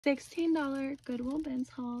$16 Goodwill bins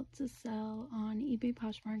haul to sell on eBay,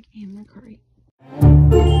 Poshmark, and Mercari.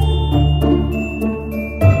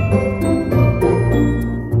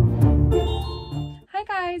 Hi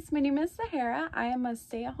guys, my name is Sahara. I am a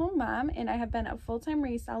stay-at-home mom and I have been a full-time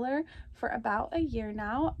reseller for about a year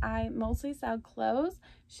now. I mostly sell clothes,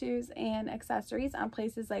 shoes, and accessories on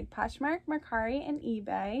places like Poshmark, Mercari, and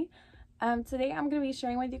eBay. Today I'm going to be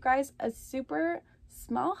sharing with you guys a super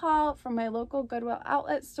small haul from my local Goodwill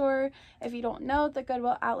outlet store. If you don't know, the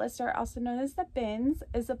Goodwill outlet store, also known as the bins,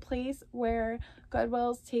 is a place where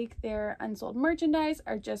Goodwills take their unsold merchandise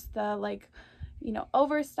or just the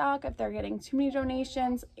overstock if they're getting too many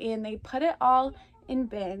donations, and they put it all in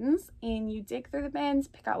bins, and you dig through the bins,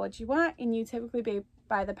 pick out what you want, and you typically pay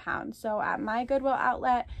by the pound. So at my Goodwill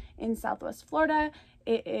outlet in Southwest Florida,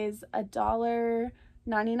 it is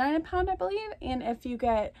 $1.99 a pound, I believe, and if you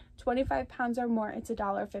get 25 pounds or more, it's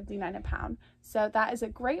 $1.59 a pound. So that is a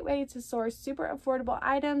great way to source super affordable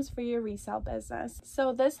items for your resale business.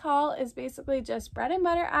 So this haul is basically just bread and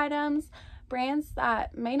butter items, brands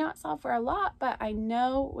that may not sell for a lot, but I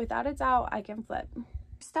know without a doubt I can flip.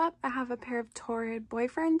 First up, I have a pair of Torrid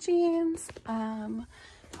boyfriend jeans.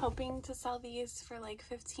 Hoping to sell these for like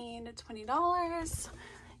 $15 to $20.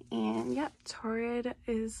 And yep, Torrid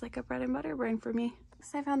is like a bread and butter brand for me.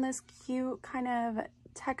 So I found this cute kind of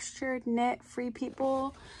textured knit Free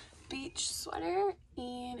People beach sweater,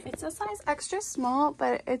 and it's a size extra small,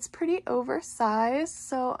 but it's pretty oversized.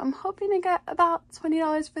 So I'm hoping to get about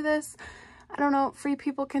 $20 for this. I don't know, Free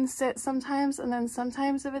People can sit sometimes, and then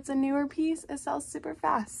sometimes if it's a newer piece, it sells super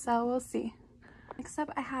fast, so we'll see. Next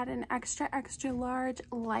up, I had an extra large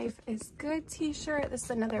Life is Good t-shirt. This is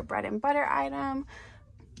another bread and butter item.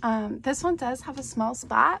 This one does have a small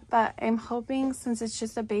spot, but I'm hoping since it's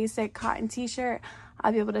just a basic cotton t-shirt,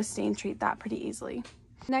 I'll be able to stain treat that pretty easily.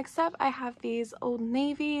 Next up, I have these Old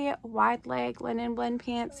Navy wide leg linen blend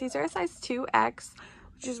pants. These are a size 2X,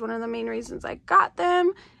 which is one of the main reasons I got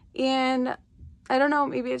them. And I don't know,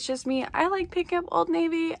 maybe it's just me. I like picking up Old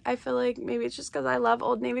Navy. I feel like maybe it's just because I love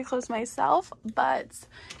Old Navy clothes myself, but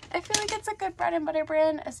I feel like it's a good bread and butter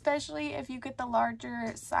brand, especially if you get the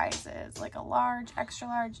larger sizes, like a large, extra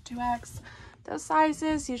large, 2X. Those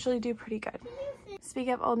sizes usually do pretty good.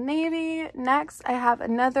 Speaking of Old Navy, next I have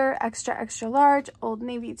another extra large Old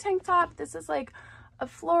Navy tank top. This is like a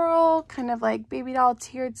floral, kind of like baby doll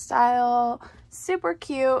tiered style, super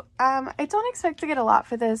cute. I don't expect to get a lot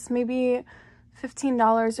for this, maybe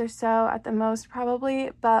 $15 or so at the most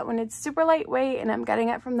probably, but when it's super lightweight and I'm getting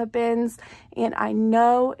it from the bins and I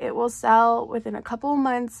know it will sell within a couple of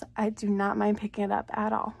months, I do not mind picking it up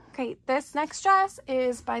at all. Okay, this next dress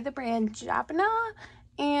is by the brand Jabna,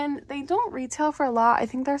 and they don't retail for a lot. I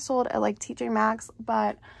think they're sold at like TJ Maxx,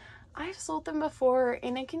 but I've sold them before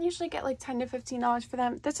and I can usually get like $10 to $15 for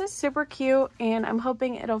them. This is super cute and I'm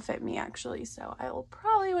hoping it'll fit me actually, so I will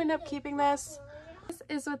probably end up keeping this. This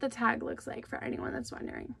is what the tag looks like for anyone that's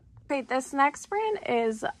wondering. Okay, this next brand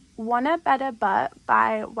is Wanna Betta Butt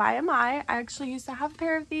by YMI. I actually used to have a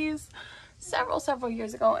pair of these several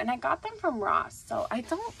years ago, and I got them from Ross. So I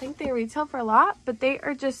don't think they retail for a lot, but they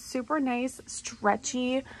are just super nice,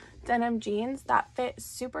 stretchy denim jeans that fit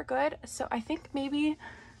super good. So I think maybe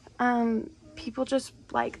people just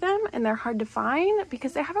like them and they're hard to find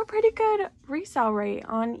because they have a pretty good resale rate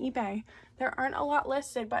on eBay. There aren't a lot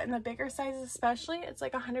listed, but in the bigger sizes especially, it's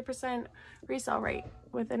like 100% resale rate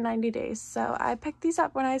within 90 days. So I picked these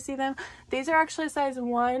up when I see them. These are actually size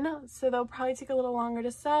 1, so they'll probably take a little longer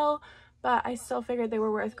to sell, but I still figured they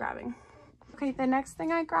were worth grabbing. Okay, the next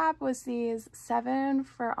thing I grabbed was these 7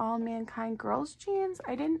 for All Mankind girls jeans.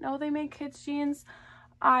 I didn't know they made kids jeans.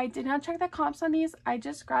 I did not check the comps on these. I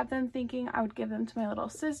just grabbed them thinking I would give them to my little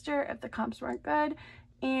sister if the comps weren't good,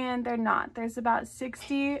 and they're not. There's about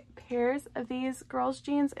 60 pairs of these girls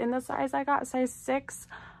jeans in the size I got, size 6,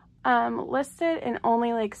 listed, and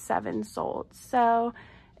only like 7 sold. So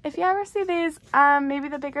if you ever see these, maybe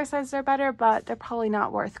the bigger sizes are better, but they're probably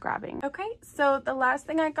not worth grabbing. Okay, so the last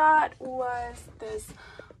thing I got was this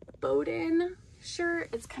Bowden shirt.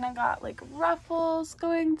 It's kind of got like ruffles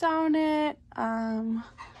going down it.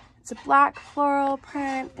 It's a black floral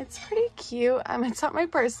print. It's pretty cute. It's not my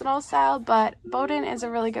personal style, but Bowden is a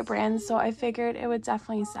really good brand, so I figured it would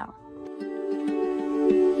definitely sell.